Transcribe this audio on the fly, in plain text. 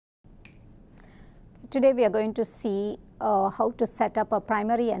Today we are going to see how to set up a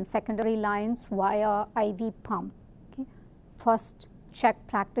primary and secondary lines via IV pump. Okay. First, check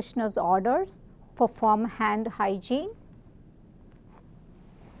practitioner's orders, perform hand hygiene,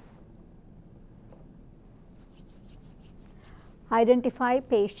 identify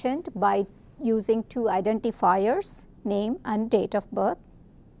patient by using two identifiers, name and date of birth,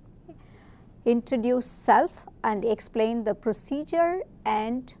 introduce self and explain the procedure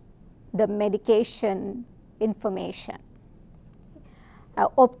and the medication information.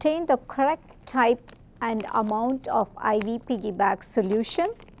 Obtain the correct type and amount of IV piggyback solution.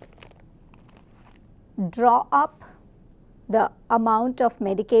 Draw up the amount of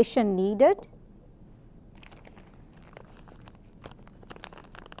medication needed.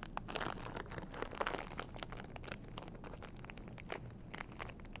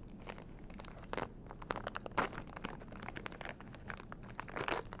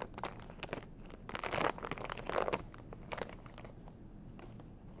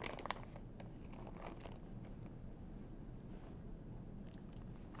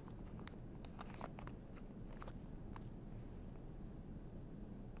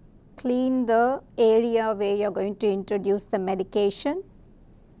 Clean the area where you are going to introduce the medication,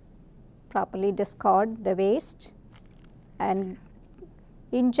 properly discard the waste and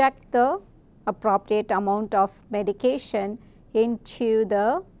inject the appropriate amount of medication into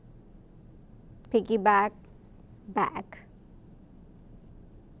the piggyback bag.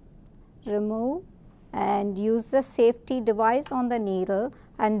 Remove and use the safety device on the needle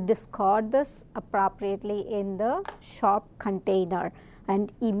and discard this appropriately in the sharp container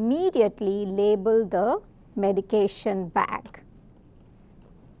and immediately label the medication bag.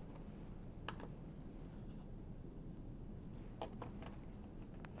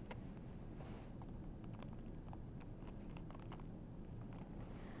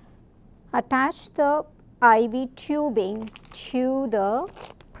 Attach the IV tubing to the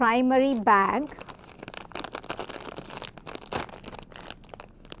primary bag .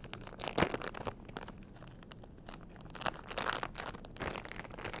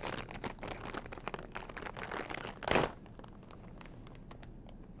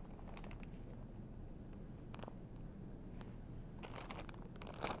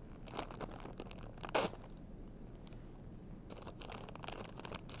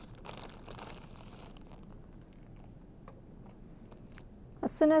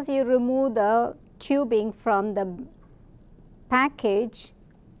 As soon as you remove the tubing from the package,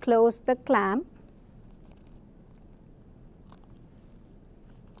 close the clamp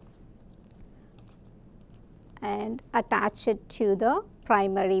and attach it to the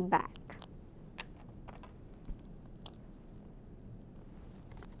primary bag.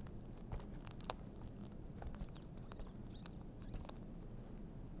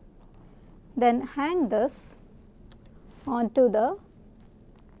 Then hang this onto the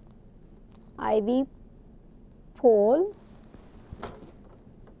IV pole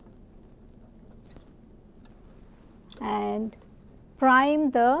and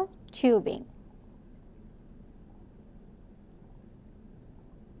prime the tubing.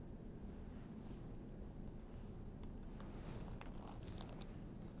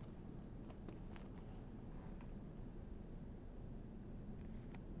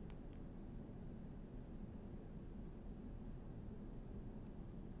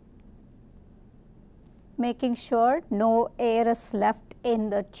 Making sure no air is left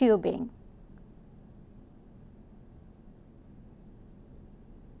in the tubing.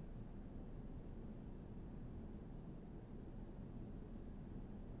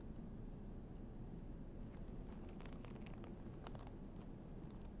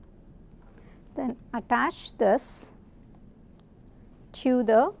 Then attach this to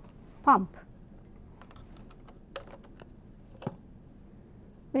the pump.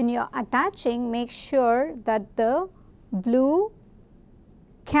 When you are attaching, make sure that the blue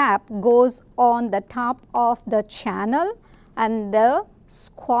cap goes on the top of the channel and the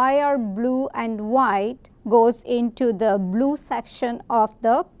square blue and white goes into the blue section of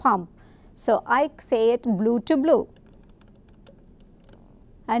the pump. So, I say it blue to blue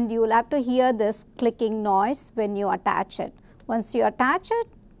and you will have to hear this clicking noise when you attach it. Once you attach it,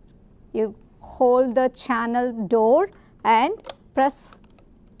 you hold the channel door and press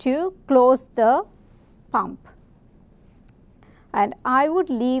to close the pump, and I would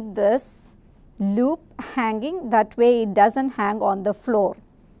leave this loop hanging, that way it does not hang on the floor.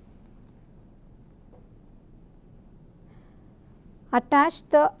 Attach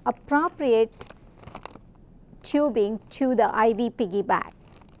the appropriate tubing to the IV piggyback.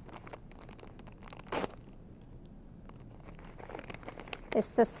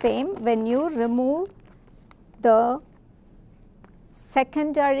 It's the same when you remove the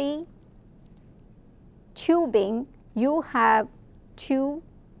secondary tubing, you have two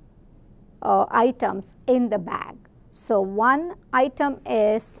items in the bag. So, one item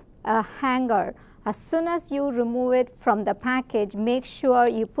is a hanger. As soon as you remove it from the package, make sure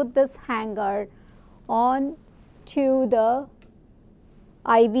you put this hanger on to the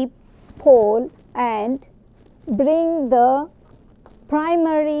IV pole and bring the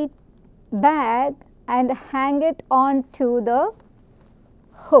primary bag and hang it on to the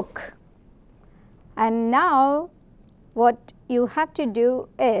hook. And now what you have to do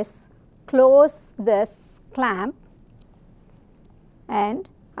is close this clamp and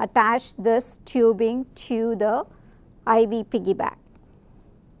attach this tubing to the IV piggyback.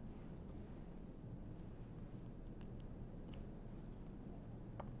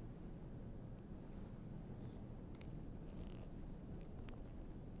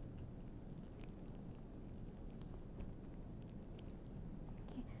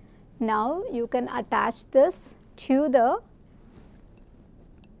 Now you can attach this to the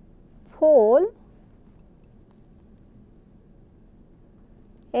pole,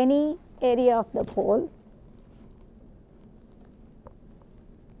 any area of the pole,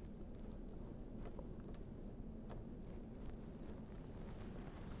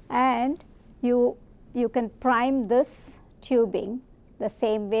 and you can prime this tubing the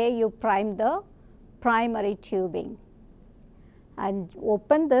same way you prime the primary tubing, and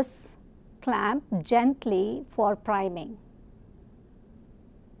open this clamp gently for priming.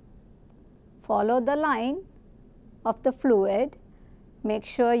 Follow the line of the fluid. Make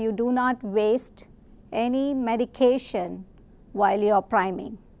sure you do not waste any medication while you are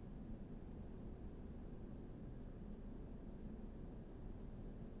priming.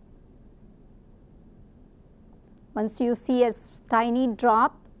 Once you see a tiny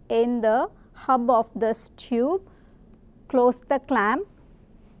drop in the hub of this tube, close the clamp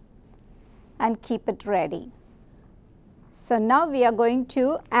and keep it ready. So, now we are going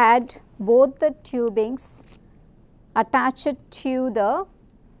to add both the tubings, attach it to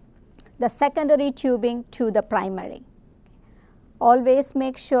the secondary tubing to the primary. Always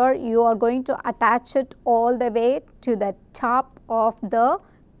make sure you are going to attach it all the way to the top of the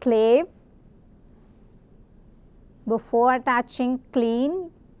clave. Before attaching,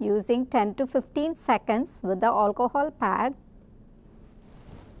 clean using 10 to 15 seconds with the alcohol pad,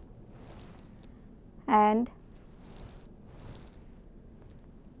 and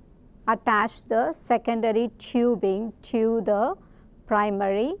attach the secondary tubing to the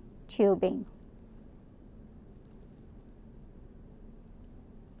primary tubing.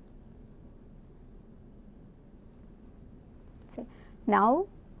 Now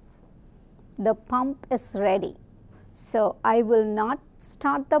the pump is ready. So, I will not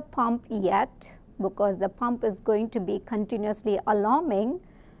start the pump yet because the pump is going to be continuously alarming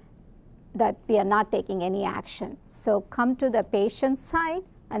that we are not taking any action. So, come to the patient's side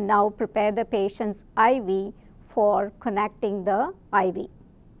and now prepare the patient's IV for connecting the IV.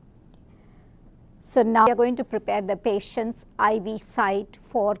 So, now we are going to prepare the patient's IV site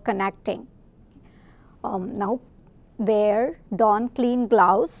for connecting. Now, don clean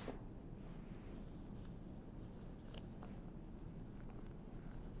gloves.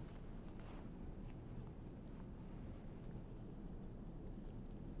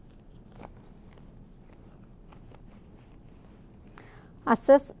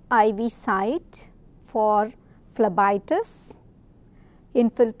 Assess IV site for phlebitis,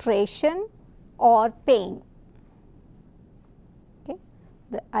 infiltration or pain. Okay.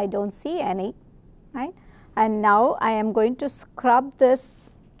 I do not see any, right. And now I am going to scrub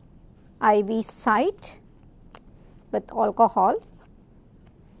this IV site with alcohol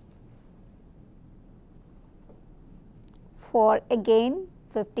for again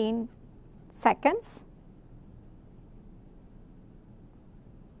 15 seconds.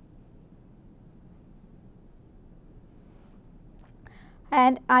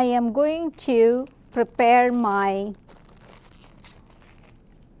 And I am going to prepare my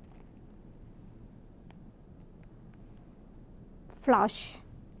flush.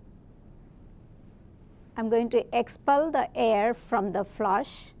 I am going to expel the air from the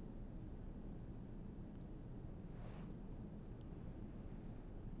flush.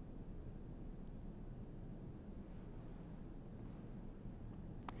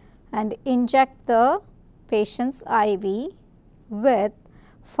 And inject the patient's IV with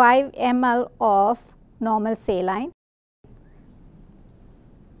 5 ml of normal saline.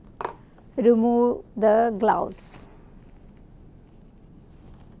 Remove the gloves.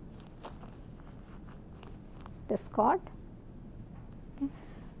 Discard. Okay.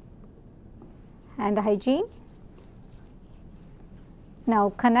 Hand hygiene. Now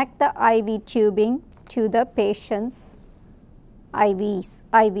connect the IV tubing to the patient's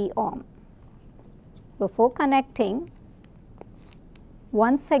IV arm. Before connecting,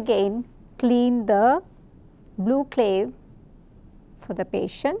 once again clean the blue clay for the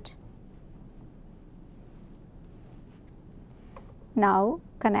patient. Now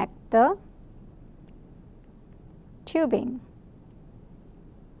connect the tubing.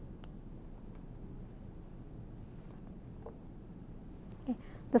 Okay.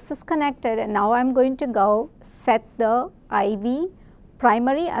 This is connected, and now I am going to go set the IV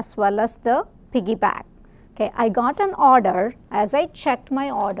primary as well as the piggyback. Okay, I got an order. As I checked my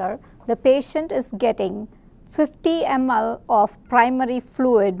order, the patient is getting 50 ml of primary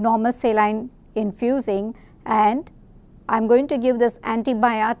fluid, normal saline infusing, and I am going to give this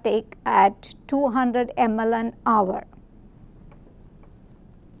antibiotic at 200 ml an hour.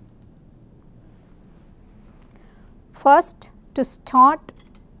 First, to start,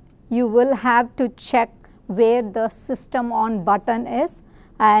 you will have to check where the system on button is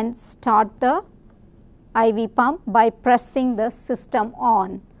and start the IV pump by pressing the system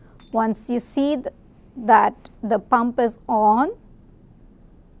on. Once you see that the pump is on,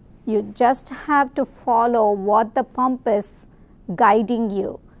 you just have to follow what the pump is guiding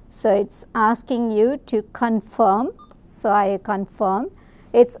you. So, it is asking you to confirm. So, I confirm.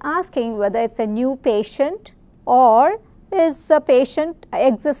 It is asking whether it is a new patient or is a patient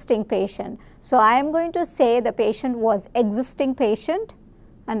existing patient. So, I am going to say the patient was existing patient,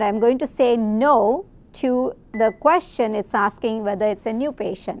 and I am going to say no to the question. It is asking whether it is a new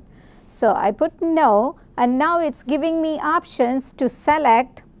patient. So, I put no, and now it is giving me options to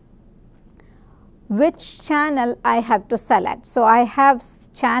select which channel I have to select. So, I have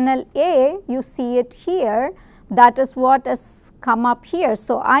channel A, you see it here, that is what has come up here.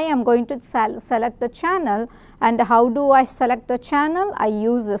 So, I am going to select the channel, and how do I select the channel? I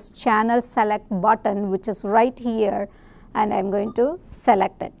use this channel select button which is right here, and I am going to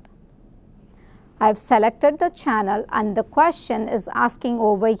select it. I have selected the channel, and the question is asking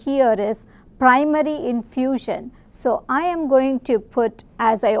over here is primary infusion. So, I am going to put,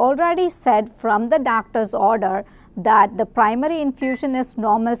 as I already said from the doctor's order, that the primary infusion is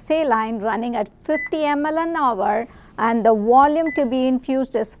normal saline running at 50 ml an hour, and the volume to be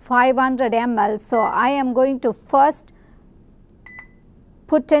infused is 500 ml. So, I am going to first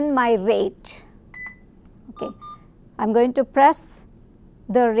put in my rate. Okay. I am going to press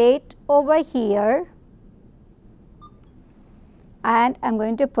the rate over here, and I am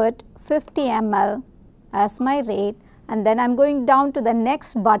going to put 50 ml as my rate, and then I am going down to the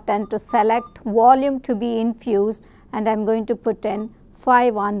next button to select volume to be infused, and I am going to put in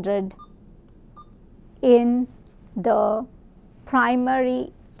 500 in the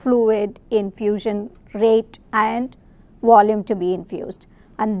primary fluid infusion rate and volume to be infused.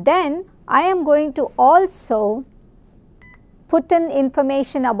 And then I am going to also put in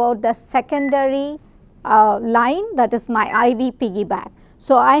information about the secondary line, that is my IV piggyback.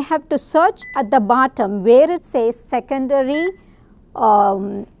 So, I have to search at the bottom where it says secondary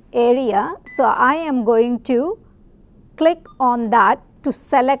area. So, I am going to click on that to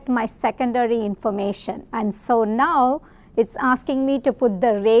select my secondary information, and so now it is asking me to put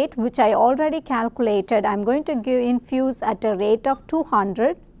the rate which I already calculated. I am going to infuse at a rate of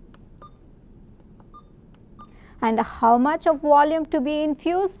 200, and how much of volume to be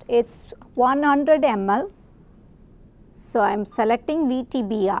infused? It is 100 ml. So, I am selecting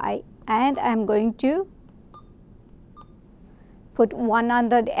VTBI, and I am going to put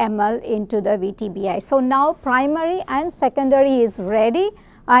 100 ml into the VTBI. So, now primary and secondary is ready.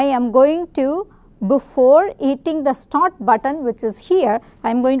 I am going to, before hitting the start button which is here, I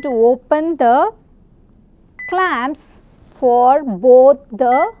am going to open the clamps for both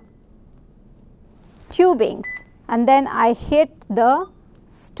the tubings, and then I hit the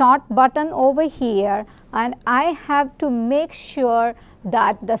start button over here, and I have to make sure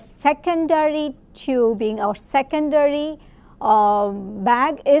that the secondary tubing or secondary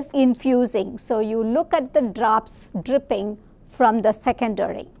bag is infusing. So, you look at the drops dripping from the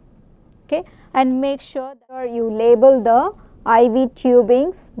secondary, okay, and make sure that you label the IV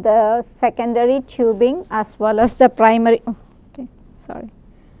tubings, the secondary tubing as well as the primary,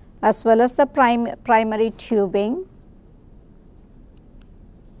 as well as the primary tubing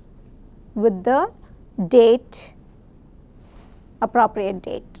with the date, appropriate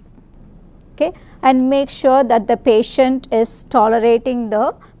date, okay, and make sure that the patient is tolerating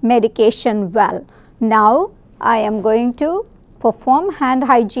the medication well. Now, I am going to perform hand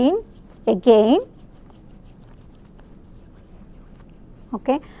hygiene again,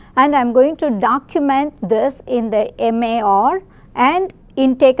 okay, and I am going to document this in the MAR and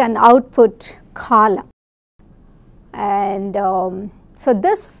intake and output column. And so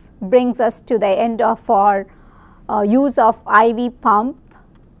this brings us to the end of our use of IV pump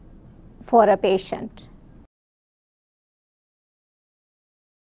for a patient.